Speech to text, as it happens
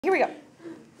Here we go.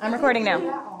 I'm recording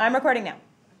now. I'm recording now.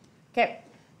 Okay,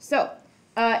 so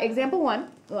example 1,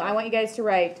 I want you guys to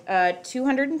write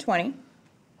 220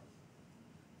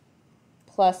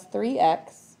 plus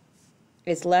 3x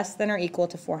is less than or equal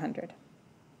to 400.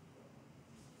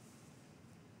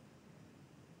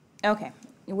 Okay,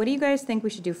 what do you guys think we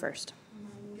should do first?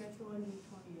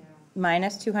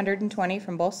 Minus 220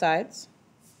 from both sides.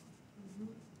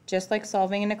 Just like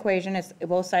solving an equation, it's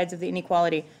both sides of the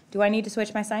inequality. Do I need to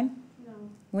switch my sign? No.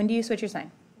 When do you switch your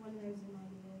sign? When there's a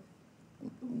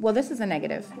negative. Well, this is a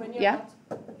negative. Yeah?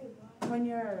 When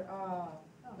you're,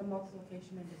 the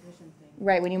multiplication and division thing.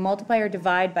 Right, when you multiply or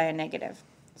divide by a negative.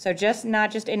 So just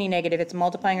not just any negative, it's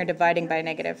multiplying or dividing by a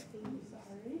negative.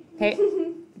 Okay,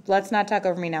 let's not talk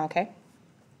over me now, okay?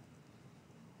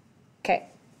 Okay,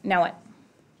 now what?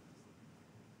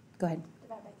 Go ahead.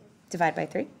 Divide by 3. Divide by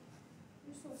 3.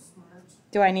 You're so smart.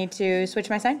 Do I need to switch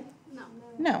my sign? No.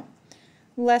 No.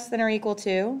 Less than or equal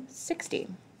to 60.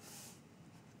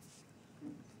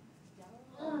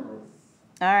 All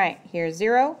right, here's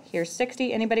 0, here's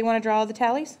 60. Anybody want to draw the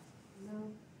tallies?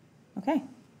 No. Okay.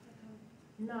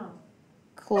 No.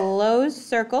 Close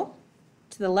circle.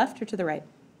 To the left or to the right?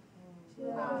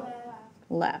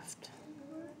 Left.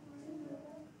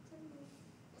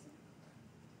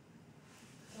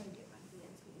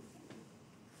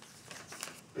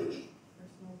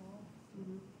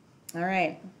 All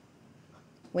right.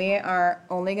 We are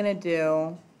only going to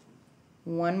do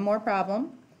one more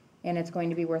problem, and it's going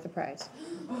to be worth a prize.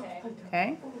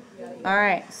 Okay? All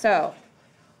right, so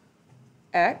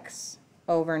x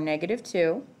over negative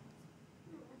 2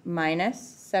 minus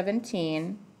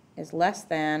 17 is less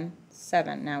than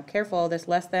 7. Now, careful, this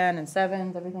less than and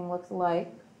 7s, everything looks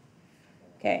alike.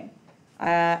 Okay.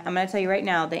 I'm going to tell you right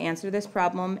now, the answer to this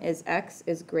problem is x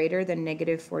is greater than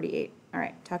negative 48. All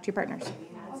right, talk to your partners. Okay,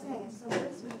 so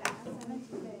this we got 17, which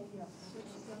goes to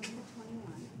 21.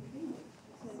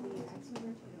 So the x over 2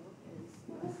 is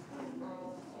less than 1.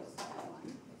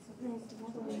 So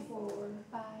 24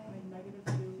 by Like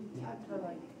 -2 to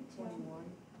like 21.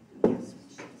 yes.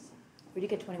 Where do you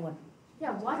get 21?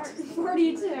 Yeah, what?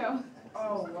 42.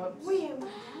 Oh, whoops.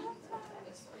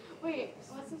 Wait,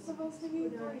 what's it supposed to be?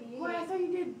 48. Wait, I thought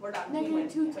you did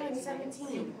 -2 times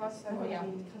 17. plus 17. Oh yeah,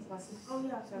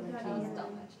 17.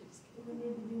 We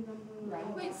need to do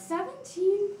number. Wait,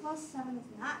 17 plus 7 is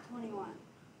not 21.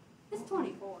 It's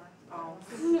 24. Oh.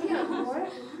 Yeah.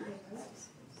 What?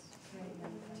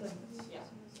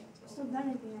 So then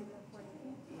it'd be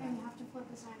 -48. And you have to flip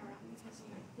the sign around because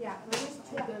you. Yeah, that was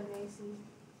too good, Macy.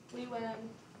 We win.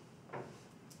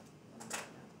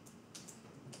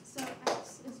 So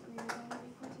x is greater than or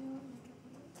equal to?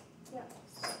 Yeah.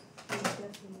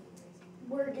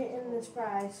 We're getting this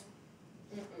prize.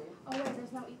 Oh wait,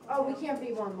 there's no equal. Oh, we can't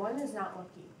be one. One is not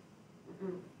lucky.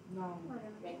 No. We're gonna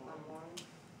Make one more.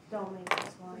 Don't make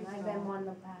this one. I've been one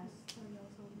the past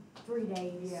 3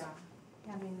 days. Yeah.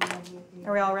 Having the idea.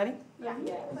 Are we all ready? Yeah.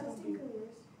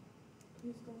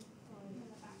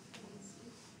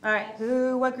 All right,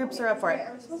 what groups are up for Wait, it?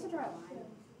 are we supposed to draw a line?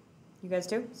 You guys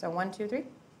do? So 1, 2, 3?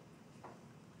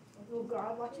 Oh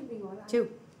God, watch it be one. 2.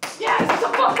 Yes! I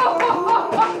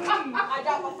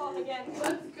got my phone again.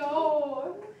 Let's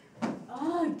go.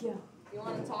 Oh, yeah. You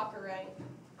want to talk or write?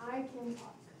 I can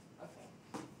talk. Okay.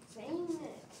 Saying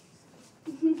it.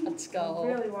 Let's I go.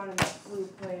 really wanted that blue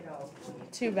Play-Doh.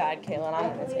 Too bad, Kaylin.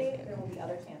 I'm going to take it. There will be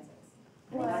other chances.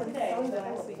 Not today.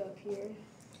 Up here.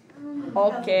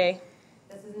 Okay.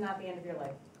 This is not the end of your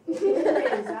life. It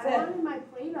is. I wanted my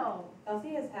Play-Doh.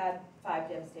 Elsie has had 5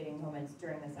 devastating moments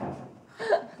during this hour.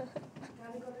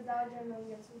 Gotta go to Dollar General and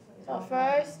get some So Play-Doh.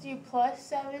 first you plus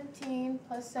 17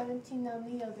 on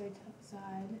the other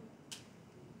side.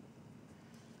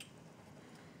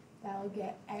 That'll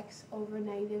get x over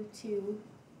 -2.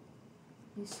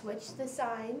 You switch the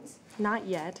signs. Not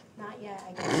yet. Not yet,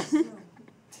 I guess.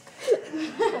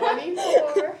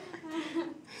 24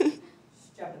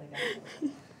 Just jumping the gun.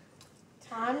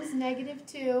 times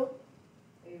 -2.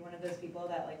 Are you one of those people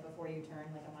that, like, before you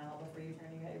turn, like a mile before you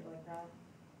turn, you got your bike ride?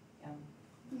 Yeah.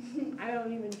 I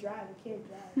don't even drive. I can't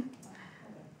drive.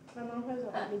 My mom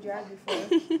hasn't let me drive before.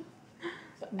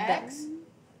 So x,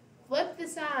 flip the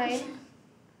sign,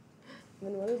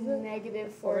 Then what is it?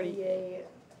 -48.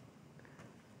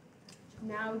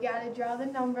 Now we gotta draw the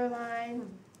number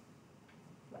line.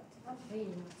 I'm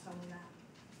waiting with some of that.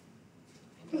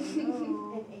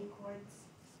 And acorns.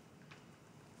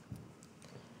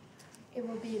 It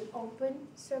will be an open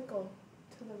circle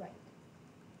to the right.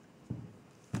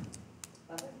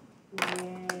 Love it.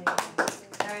 Yay.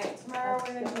 All right, tomorrow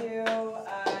we're going to do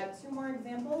 2 more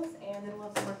examples, and then we'll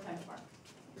have some more time tomorrow.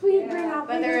 Please bring out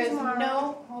But there Play-Doh is tomorrow.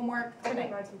 no homework I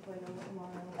tonight. brought some Play-Doh tomorrow.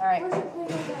 All right. Where's the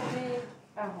Play-Doh that big?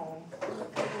 At home.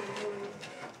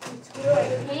 It's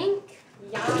good. Pink?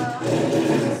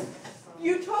 Yeah.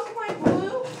 You took my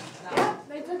blue Yep,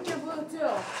 they took your blue too.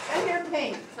 and your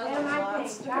pink. And my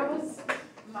pink. That was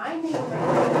my name.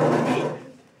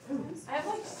 I have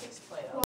like 6 Play-Doh.